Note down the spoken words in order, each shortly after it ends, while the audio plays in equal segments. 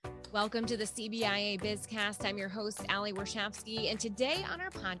Welcome to the CBIA BizCast. I'm your host, Ali Warshawski, and today on our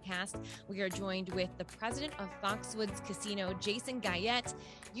podcast, we are joined with the president of Foxwoods Casino, Jason Guyette.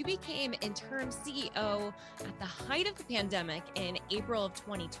 You became interim CEO at the height of the pandemic in April of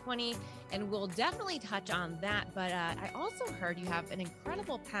 2020, and we'll definitely touch on that. But I also heard you have an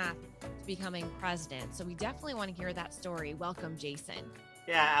incredible path to becoming president, so we definitely want to hear that story. Welcome, Jason.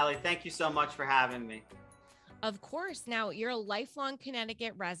 Yeah, Ali, thank you so much for having me. Of course. Now, you're a lifelong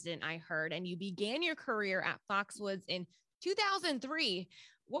Connecticut resident, I heard, and you began your career at Foxwoods in 2003.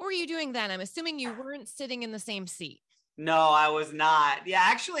 What were you doing then? I'm assuming you weren't sitting in the same seat. No, I was not. Yeah,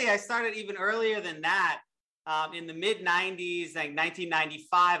 actually, I started even earlier than that. In the mid-90s, like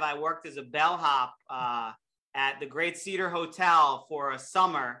 1995, I worked as a bellhop at the Great Cedar Hotel for a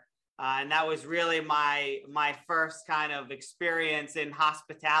summer. And that was really my first kind of experience in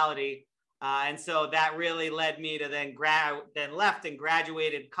hospitality. And so that really led me to then left and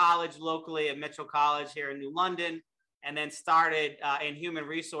graduated college locally at Mitchell College here in New London, and then started in human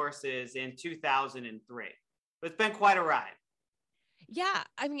resources in 2003. It's been quite a ride. Yeah.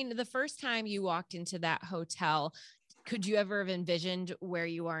 I mean, the first time you walked into that hotel, could you ever have envisioned where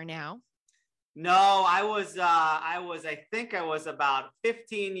you are now? No, I think I was about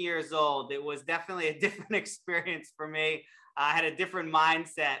 15 years old. It was definitely a different experience for me. I had a different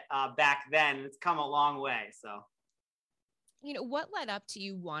mindset back then. It's come a long way. So, what led up to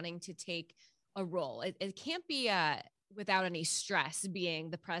you wanting to take a role? It can't be without any stress being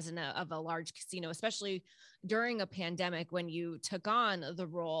the president of a large casino, especially during a pandemic when you took on the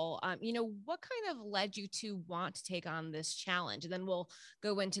role. What kind of led you to want to take on this challenge? And then we'll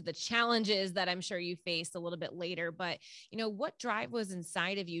go into the challenges that I'm sure you faced a little bit later. But, what drive was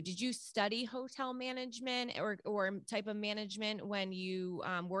inside of you? Did you study hotel management or type of management when you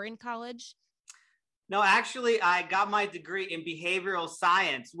were in college? No, actually, I got my degree in behavioral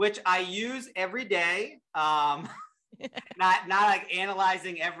science, which I use every day. Not like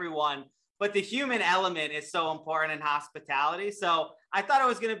analyzing everyone, but the human element is so important in hospitality. So I thought I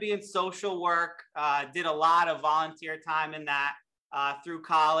was going to be in social work, did a lot of volunteer time in that through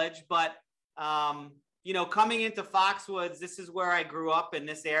college. But, coming into Foxwoods, this is where I grew up in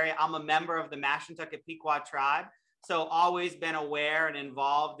this area. I'm a member of the Mashantucket Pequot tribe. So always been aware and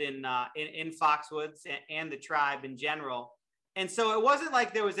involved in Foxwoods and the tribe in general. And so it wasn't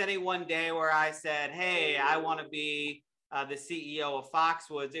like there was any one day where I said, hey, I want to be the CEO of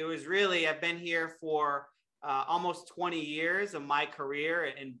Foxwoods. It was really, I've been here for almost 20 years of my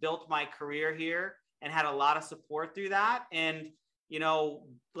career and built my career here and had a lot of support through that. And,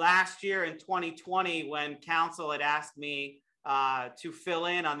 last year in 2020, when council had asked me to fill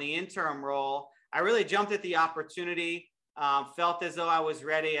in on the interim role, I really jumped at the opportunity. Felt as though I was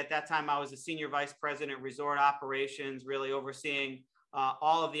ready. At that time, I was a senior vice president, resort operations, really overseeing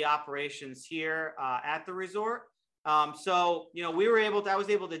all of the operations here at the resort. I was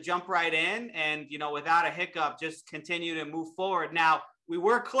able to jump right in and, without a hiccup, just continue to move forward. Now, we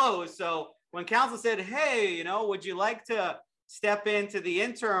were closed. So when council said, hey, would you like to step into the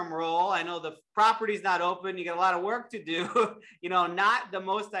interim role? I know the property's not open. You got a lot of work to do, not the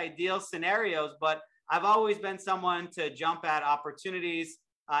most ideal scenarios, but I've always been someone to jump at opportunities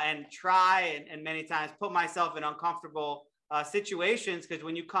and try and many times put myself in uncomfortable situations, because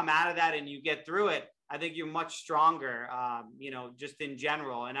when you come out of that and you get through it, I think you're much stronger, just in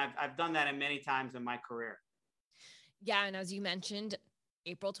general. And I've done that in many times in my career. Yeah. And as you mentioned,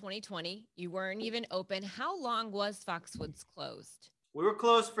 April 2020, you weren't even open. How long was Foxwoods closed? We were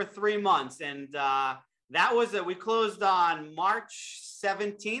closed for 3 months. And we closed on March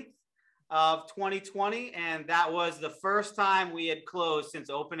 17th. Of 2020, and that was the first time we had closed since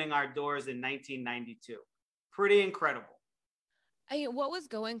opening our doors in 1992. Pretty incredible. What was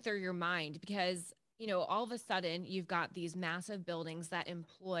going through your mind? Because, all of a sudden you've got these massive buildings that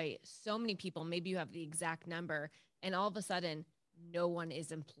employ so many people. Maybe you have the exact number, and all of a sudden no one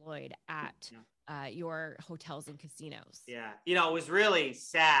is employed at your hotels and casinos. Yeah. It was really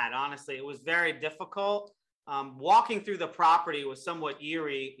sad. Honestly, it was very difficult. Walking through the property was somewhat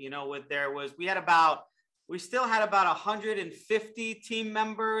eerie, we still had about 150 team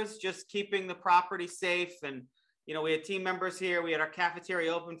members just keeping the property safe. And, we had team members here. We had our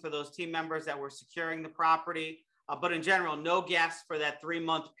cafeteria open for those team members that were securing the property. But in general, no guests for that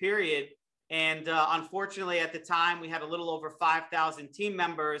 3-month period. And unfortunately, at the time, we had a little over 5,000 team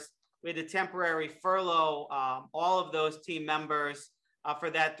members. We had to temporary furlough all of those team members for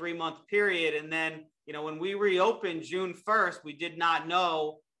that 3-month period. And then, when we reopened June 1st, we did not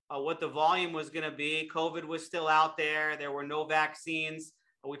know what the volume was going to be. COVID was still out there. There were no vaccines.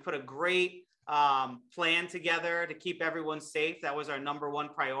 We put a great plan together to keep everyone safe. That was our number one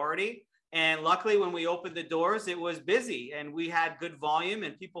priority. And luckily, when we opened the doors, it was busy and we had good volume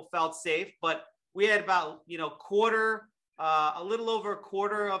and people felt safe. But we had about, a little over a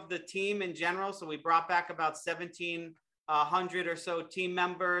quarter of the team in general. So we brought back about 1,700 or so team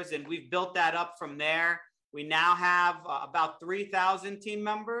members, and we've built that up from there. We now have about 3,000 team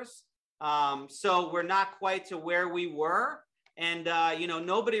members. So we're not quite to where we were. And,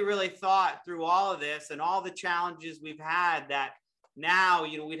 nobody really thought through all of this and all the challenges we've had that now,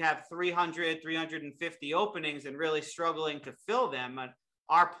 we'd have 300, 350 openings and really struggling to fill them. And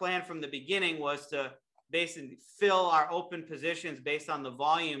our plan from the beginning was to basically fill our open positions based on the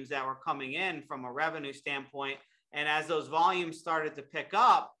volumes that were coming in from a revenue standpoint. And as those volumes started to pick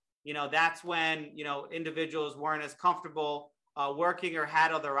up, that's when, individuals weren't as comfortable working or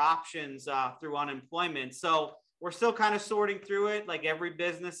had other options through unemployment. So we're still kind of sorting through it like every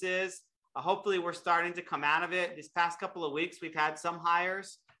business is. Hopefully we're starting to come out of it. These past couple of weeks, we've had some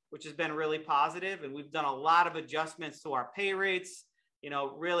hires, which has been really positive. And we've done a lot of adjustments to our pay rates.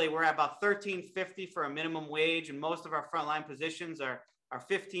 Really, we're at about $13.50 for a minimum wage. And most of our frontline positions are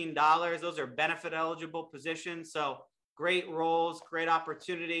 $15. Those are benefit eligible positions. So great roles, great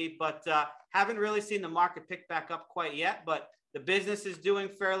opportunity, but haven't really seen the market pick back up quite yet. But the business is doing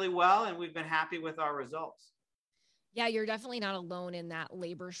fairly well, and we've been happy with our results. Yeah, you're definitely not alone in that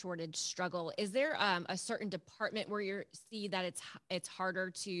labor shortage struggle. Is there a certain department where you see that it's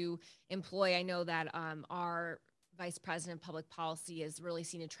harder to employ? I know that our vice president of public policy has really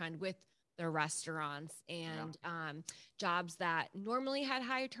seen a trend with the restaurants and jobs that normally had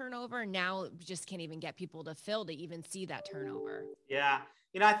high turnover. Now just can't even get people to fill to even see that turnover. Yeah.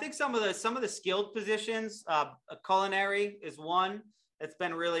 I think some of the skilled positions, culinary is one that's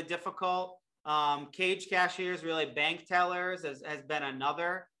been really difficult. Cage cashiers, really bank tellers has been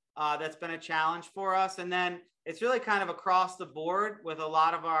another that's been a challenge for us. And then it's really kind of across the board with a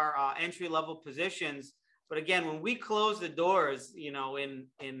lot of our entry-level positions. But again, when we closed the doors, in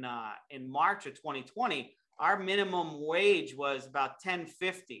March of 2020, our minimum wage was about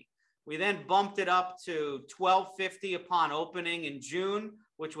 $10.50. We then bumped it up to $12.50 upon opening in June,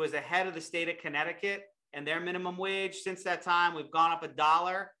 which was ahead of the state of Connecticut and their minimum wage. Since that time, we've gone up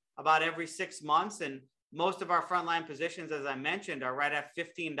 $1 about every 6 months. And most of our frontline positions, as I mentioned, are right at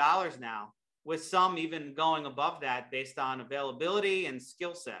 $15 now, with some even going above that based on availability and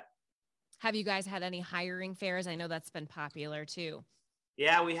skill set. Have you guys had any hiring fairs? I know that's been popular too.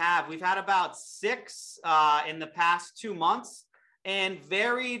 Yeah, we have. We've had about 6 in the past 2 months and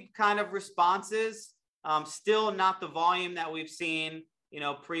varied kind of responses. Still not the volume that we've seen,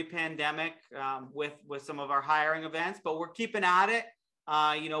 pre-pandemic with some of our hiring events, but we're keeping at it.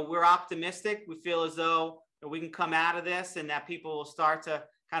 We're optimistic. We feel as though we can come out of this and that people will start to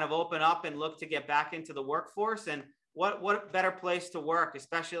kind of open up and look to get back into the workforce. And what better place to work,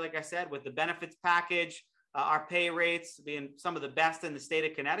 especially, like I said, with the benefits package, our pay rates being some of the best in the state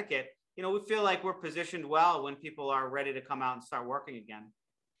of Connecticut. We feel like we're positioned well when people are ready to come out and start working again.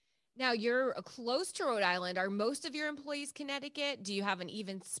 Now, you're close to Rhode Island. Are most of your employees Connecticut? Do you have an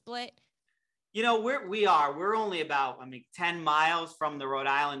even split? We're only about, 10 miles from the Rhode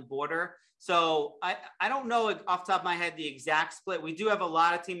Island border. So I don't know off the top of my head the exact split. We do have a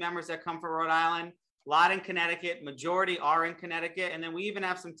lot of team members that come from Rhode Island, a lot in Connecticut, majority are in Connecticut. And then we even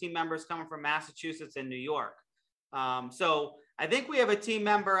have some team members coming from Massachusetts and New York. So I think we have a team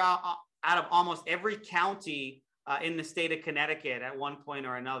member out of almost every county in the state of Connecticut at one point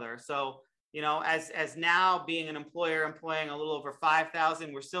or another. So, as now being an employer employing a little over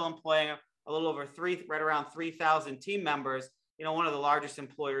 5,000, we're still employing a little over right around 3,000 team members, one of the largest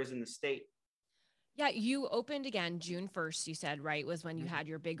employers in the state. Yeah, you opened again June 1st, you said, right, was when you had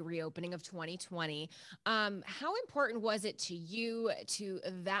your big reopening of 2020. How important was it to you, to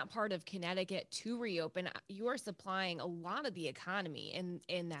that part of Connecticut, to reopen? You are supplying a lot of the economy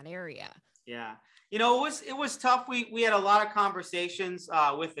in that area. Yeah, it was tough. We had a lot of conversations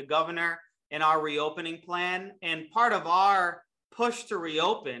with the governor in our reopening plan. And part of our push to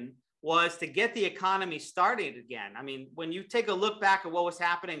reopen was to get the economy started again. When you take a look back at what was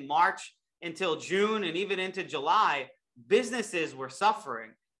happening March until June and even into July, businesses were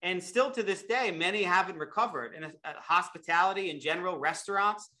suffering. And still to this day, many haven't recovered. And hospitality in general,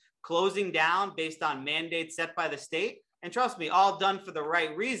 restaurants closing down based on mandates set by the state. And trust me, all done for the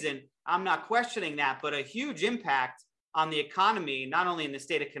right reason. I'm not questioning that, but a huge impact on the economy, not only in the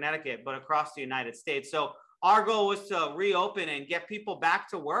state of Connecticut, but across the United States. So our goal was to reopen and get people back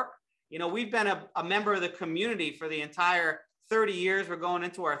to work. We've been a member of the community for the entire 30 years. We're going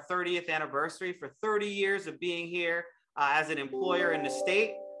into our 30th anniversary for 30 years of being here as an employer in the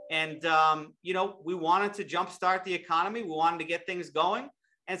state. And, we wanted to jumpstart the economy. We wanted to get things going.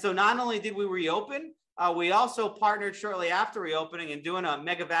 And so not only did we reopen, we also partnered shortly after reopening and doing a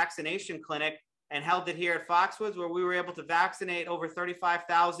mega vaccination clinic and held it here at Foxwoods, where we were able to vaccinate over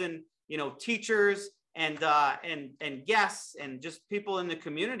 35,000, teachers and guests and just people in the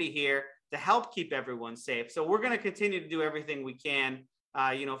community here to help keep everyone safe. So we're going to continue to do everything we can,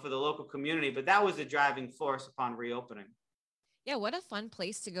 for the local community. But that was the driving force upon reopening. Yeah, what a fun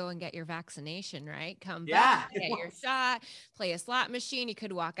place to go and get your vaccination, right? Come Yeah, back, get your shot, play a slot machine. You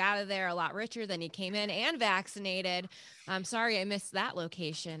could walk out of there a lot richer than you came in and vaccinated. I'm sorry I missed that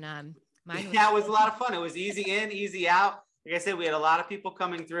location. It was a lot of fun. It was easy in, easy out. Like I said, we had a lot of people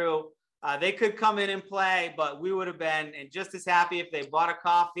coming through. They could come in and play, but we would have been just as happy if they bought a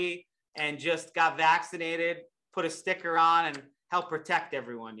coffee and just got vaccinated, put a sticker on, and help protect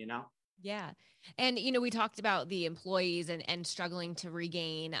everyone, Yeah. And, we talked about the employees and struggling to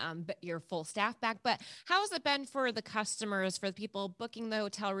regain your full staff back, but how has it been for the customers, for the people booking the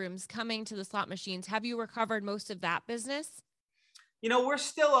hotel rooms, coming to the slot machines? Have you recovered most of that business? We're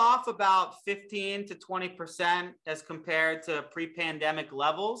still off about 15 to 20% as compared to pre-pandemic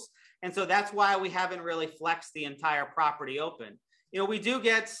levels. And so that's why we haven't really flexed the entire property open. We do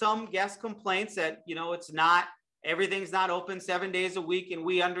get some guest complaints that, everything's not open 7 days a week, and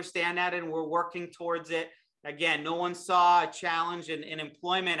we understand that, and we're working towards it. Again, no one saw a challenge in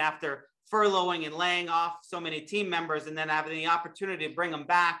employment after furloughing and laying off so many team members and then having the opportunity to bring them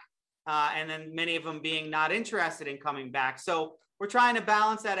back, and then many of them being not interested in coming back. So we're trying to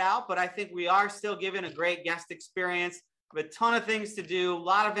balance that out, but I think we are still giving a great guest experience. We have a ton of things to do, a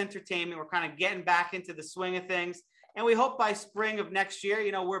lot of entertainment. We're kind of getting back into the swing of things. And we hope by spring of next year,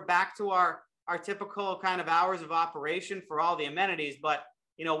 we're back to our typical kind of hours of operation for all the amenities. But,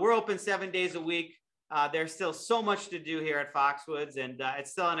 we're open 7 days a week. There's still so much to do here at Foxwoods, and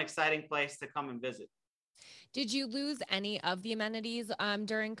it's still an exciting place to come and visit. Did you lose any of the amenities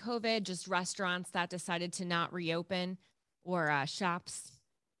during COVID, just restaurants that decided to not reopen, or shops?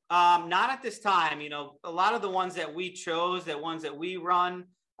 Not at this time. A lot of the ones that we chose, the ones that we run,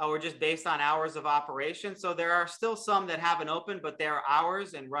 were just based on hours of operation. So there are still some that haven't opened, but they're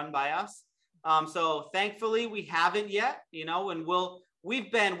ours and run by us. So thankfully we haven't yet, and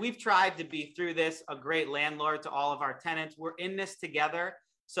we've tried to be through this a great landlord to all of our tenants. We're in this together.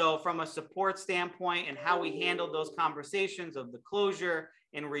 So from a support standpoint and how we handled those conversations of the closure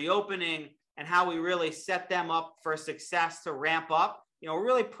and reopening and how we really set them up for success to ramp up, we're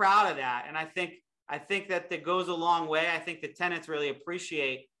really proud of that. And I think that goes a long way. I think the tenants really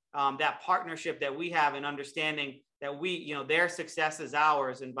appreciate that partnership that we have in understanding that their success is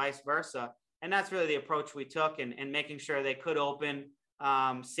ours and vice versa. And that's really the approach we took, and making sure they could open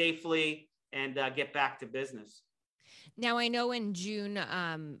safely and get back to business. Now, I know in June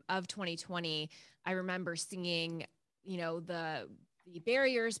of 2020, I remember seeing, the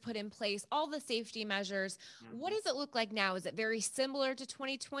barriers put in place, all the safety measures. Mm-hmm. What does it look like now? Is it very similar to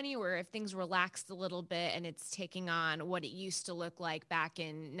 2020, or if things relaxed a little bit and it's taking on what it used to look like back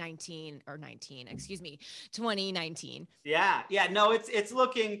in 2019? Yeah. No, it's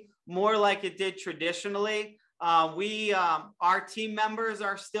looking more like it did traditionally. Our team members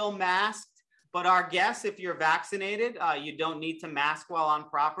are still masked, but our guests, if you're vaccinated, you don't need to mask while on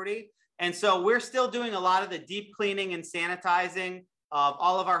property. And so we're still doing a lot of the deep cleaning and sanitizing of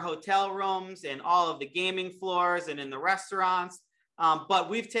all of our hotel rooms and all of the gaming floors and in the restaurants. But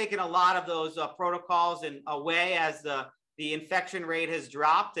we've taken a lot of those protocols away as the infection rate has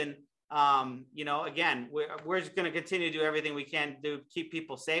dropped. And, again, we're just going to continue to do everything we can to keep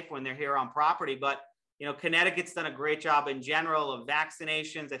people safe when they're here on property. But, Connecticut's done a great job in general of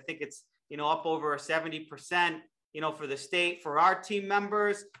vaccinations. I think it's, up over 70%. For the state. For our team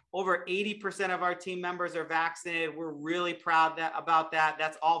members, over 80% of our team members are vaccinated. We're really proud about that.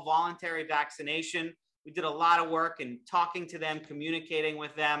 That's all voluntary vaccination. We did a lot of work in talking to them, communicating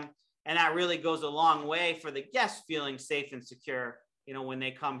with them, and that really goes a long way for the guests feeling safe and secure, when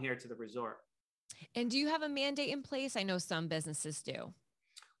they come here to the resort. And do you have a mandate in place? I know some businesses do.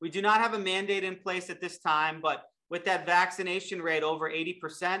 We do not have a mandate in place at this time, but with that vaccination rate over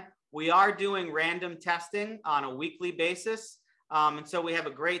 80%, we are doing random testing on a weekly basis. And so we have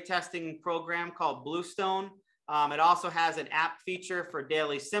a great testing program called Bluestone. It also has an app feature for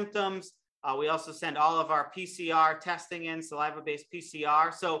daily symptoms. We also send all of our PCR testing in, saliva-based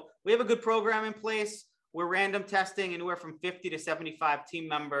PCR. So we have a good program in place. We're random testing anywhere from 50 to 75 team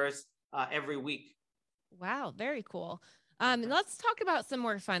members every week. Wow, very cool. Let's talk about some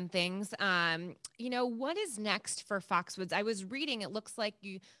more fun things. What is next for Foxwoods? I was reading, it looks like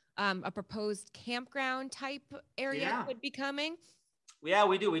a proposed campground type area would be coming. Yeah,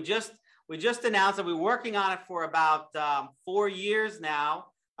 we do. We just announced that we're working on it for about 4 years now.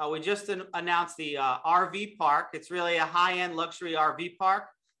 We just announced the RV park. It's really a high-end luxury RV park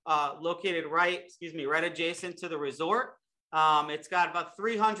located right adjacent to the resort. It's got about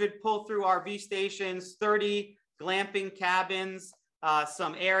 300 pull-through RV stations, 30 glamping cabins,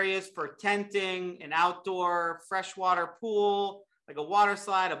 some areas for tenting, an outdoor freshwater pool, like a water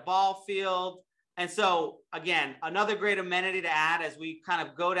slide, a ball field. And so, again, another great amenity to add as we kind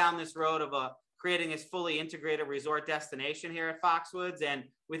of go down this road of creating this fully integrated resort destination here at Foxwoods. And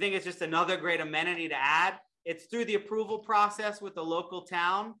we think it's just another great amenity to add. It's through the approval process with the local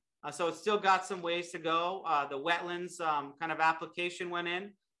town. So it's still got some ways to go. The wetlands kind of application went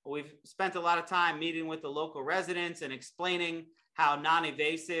in. We've spent a lot of time meeting with the local residents and explaining how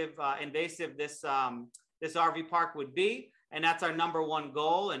non-invasive this RV park would be. And that's our number one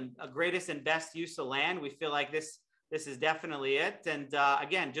goal and a greatest and best use of land. We feel like this is definitely it. And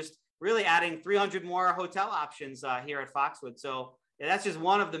again, just really adding 300 more hotel options here at Foxwoods. So yeah, that's just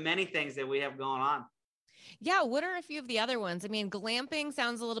one of the many things that we have going on. Yeah. What are a few of the other ones? I mean, glamping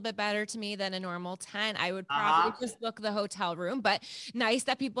sounds a little bit better to me than a normal tent. I would probably just book the hotel room, but nice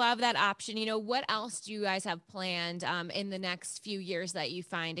that people have that option. You know, what else do you guys have planned in the next few years that you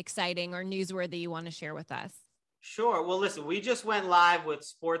find exciting or newsworthy you want to share with us? Sure. Well, listen, we just went live with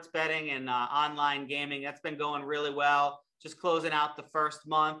sports betting and online gaming. That's been going really well, just closing out the first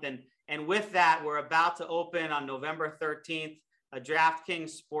month. And with that, we're about to open on November 13th, a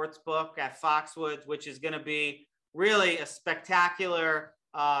DraftKings Sportsbook at Foxwoods, which is going to be really a spectacular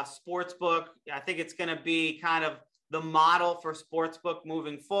sportsbook. I think it's going to be kind of the model for sportsbook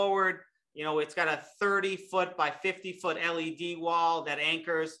moving forward. You know, it's got a 30-foot by 50-foot LED wall that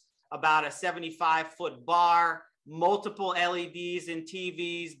anchors about a 75-foot bar, multiple LEDs and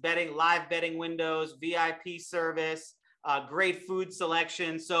TVs, live betting windows, VIP service, great food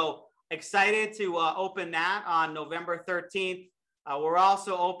selection. So excited to open that on November 13th. We're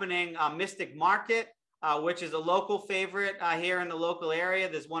also opening Mystic Market, which is a local favorite here in the local area.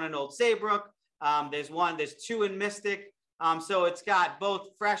 There's one in Old Saybrook. There's two in Mystic. So it's got both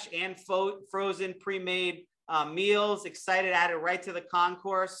fresh and frozen pre-made meals. Excited, added right to the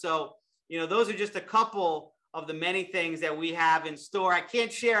concourse. So, you know, those are just a couple of the many things that we have in store. I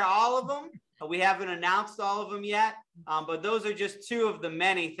can't share all of them. We haven't announced all of them yet, but those are just two of the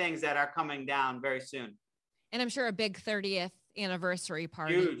many things that are coming down very soon. And I'm sure a big 30th anniversary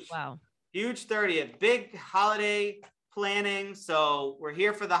party as well. Huge 30th, big holiday planning. So we're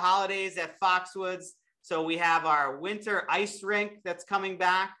here for the holidays at Foxwoods. So we have our winter ice rink that's coming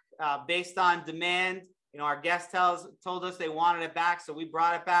back based on demand. You know, our guests told us they wanted it back, so we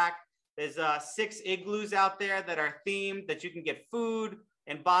brought it back. There's 6 igloos out there that are themed that you can get food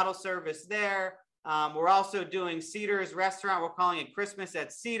and bottle service there. We're also doing Cedars Restaurant. We're calling it Christmas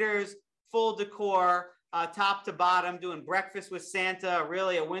at Cedars, full decor, top to bottom, doing breakfast with Santa,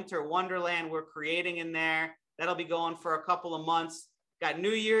 really a winter wonderland we're creating in there. That'll be going for a couple of months. Got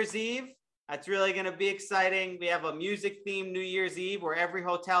New Year's Eve. That's really going to be exciting. We have a music themed New Year's Eve where every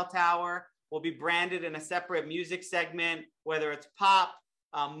hotel tower will be branded in a separate music segment, whether it's pop,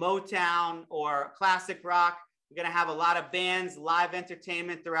 Motown, or classic rock. We're going to have a lot of bands, live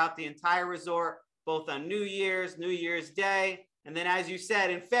entertainment throughout the entire resort, both on New Year's Day. And then, as you said,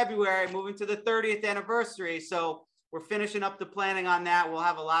 in February, moving to the 30th anniversary. So we're finishing up the planning on that. We'll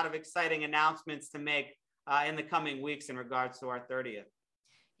have a lot of exciting announcements to make in the coming weeks in regards to our 30th.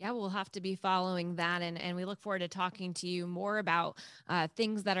 Yeah, we'll have to be following that. And we look forward to talking to you more about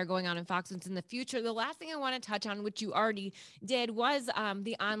things that are going on in Foxwoods in the future. The last thing I want to touch on, which you already did, was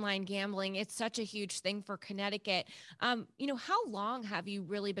the online gambling. It's such a huge thing for Connecticut. You know, how long have you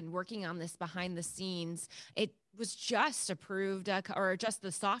really been working on this behind the scenes? It was just approved, or just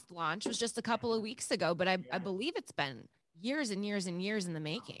the soft launch was just a couple of weeks ago, but I believe it's been years and years and years in the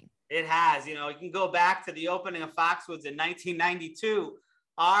making. It has. You know, you can go back to the opening of Foxwoods in 1992.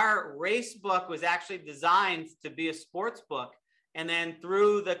 Our race book was actually designed to be a sports book. And then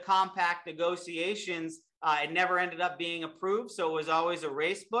through the compact negotiations, it never ended up being approved. So it was always a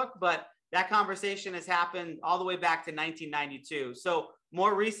race book. But that conversation has happened all the way back to 1992. So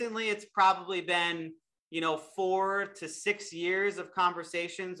more recently, it's probably been, 4 to 6 years of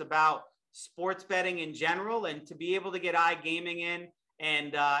conversations about sports betting in general. And to be able to get iGaming in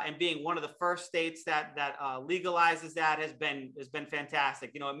and being one of the first states that legalizes that has been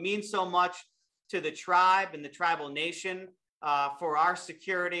fantastic. It means so much to the tribe and the tribal nation for our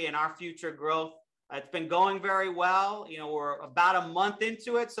security and our future growth. It's been going very well. We're about a month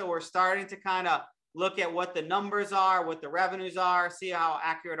into it, so we're starting to kind of look at what the numbers are, what the revenues are, see how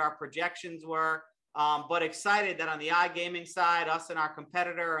accurate our projections were. But excited that on the iGaming side, us and our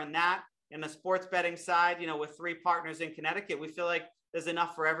competitor and that, and the sports betting side, with 3 partners in Connecticut, we feel like there's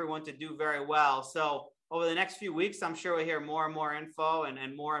enough for everyone to do very well. So over the next few weeks, I'm sure we'll hear more and more info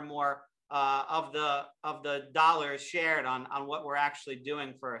and more of the dollars shared on what we're actually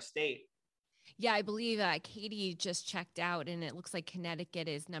doing for our state. Yeah, I believe Katie just checked out, and it looks like Connecticut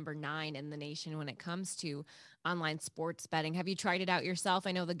is number 9 in the nation when it comes to online sports betting. Have you tried it out yourself?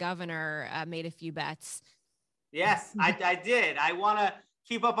 I know the governor made a few bets. Yes, I did. I want to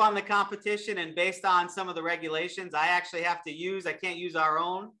keep up on the competition, and based on some of the regulations, I actually have to I can't use our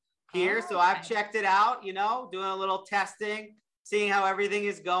own here. Oh, so I've checked it out, doing a little testing, seeing how everything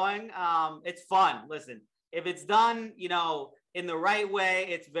is going. It's fun. Listen, if it's done, in the right way,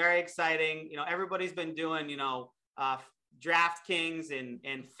 it's very exciting. Everybody's been doing, DraftKings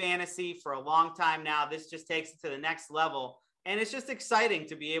and fantasy for a long time now. This just takes it to the next level. And it's just exciting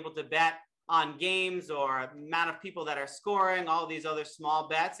to be able to bet on games or amount of people that are scoring, all these other small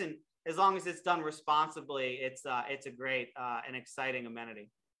bets. And as long as it's done responsibly, it's a great and exciting amenity.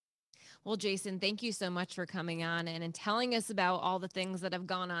 Well, Jason, thank you so much for coming on and telling us about all the things that have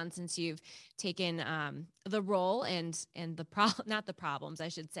gone on since you've taken the role and not the problems, I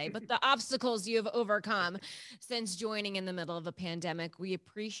should say, but the obstacles you have overcome since joining in the middle of a pandemic. We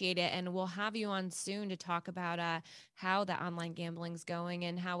appreciate it. And we'll have you on soon to talk about how the online gambling's going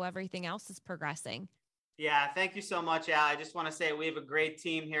and how everything else is progressing. Yeah, thank you so much, Al. I just want to say we have a great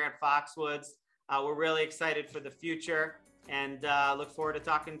team here at Foxwoods. We're really excited for the future and look forward to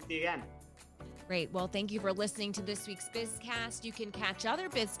talking to you again. Great. Well, thank you for listening to this week's BizCast. You can catch other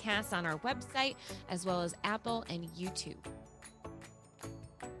BizCasts on our website as well as Apple and YouTube.